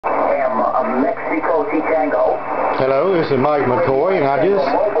WD4AM Mexico Tango. Hello, this is Mike McCoy, and I just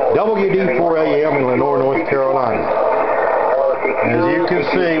WD4AM in Lenoir, North Carolina. As you can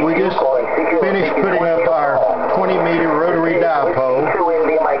see, we just finished putting up our 20-meter rotary dipole.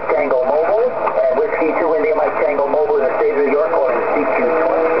 Mike Tango Mobile, and Whiskey 2 India Mike Tango Mobile in the state of New York, calling CQ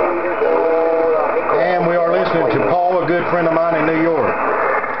 20. And we are listening to Paul, a good friend of mine in New York.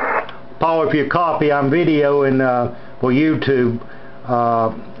 Paul, if you copy, I'm videoing for YouTube,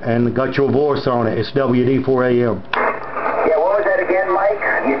 and got your voice on it. It's WD4AM. Yeah, what was that again, Mike?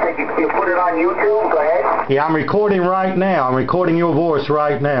 You said you put it on YouTube? Go ahead. Yeah, I'm recording right now. I'm recording your voice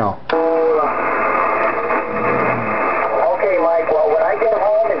right now. Okay, Mike, well, when I get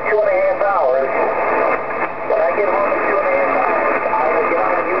home in 2.5 hours, I will get on YouTube.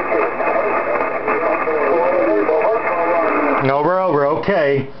 Over,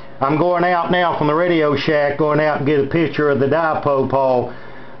 okay. I'm going out now from the Radio Shack, going out and get a picture of the dipole, Paul.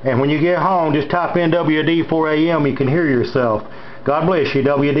 And when you get home, just type in WD4AM. You can hear yourself. God bless you,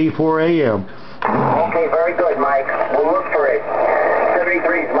 WD4AM. Okay, very good, Mike. We'll look for it.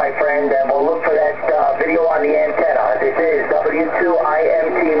 73s, my friend, and we'll look for that video on the antenna. This is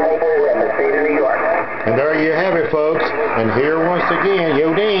W2IMT Mobile in the state of New York. And there you have it, folks. And here once again,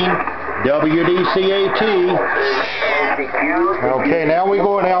 Yodine, WDCAT. Okay, now we're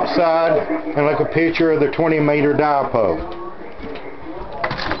going outside and look at a picture of the 20-meter dipole.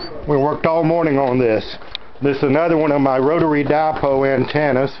 We worked all morning on this. This is another one of my rotary dipole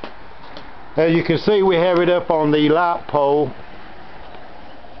antennas. As you can see, we have it up on the light pole.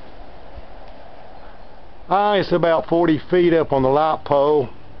 It's about 40 feet up on the light pole.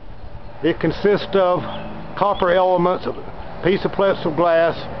 It consists of copper elements, a piece of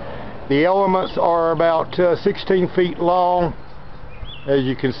plexiglass. The elements are about 16 feet long. As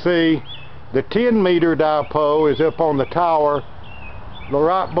you can see, the 10-meter dipole is up on the tower,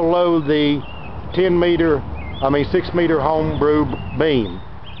 right below the 6-meter homebrew beam.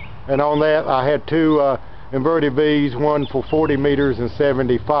 And on that, I had two inverted V's, one for 40 meters and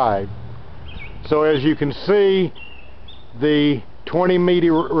 75. So as you can see, the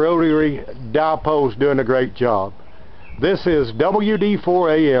 20-meter rotary dipole is doing a great job. This is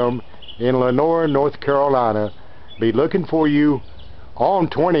WD4AM in Lenoir, North Carolina. Be looking for you on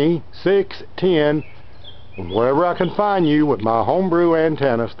 2610, wherever I can find you with my homebrew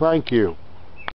antennas. Thank you.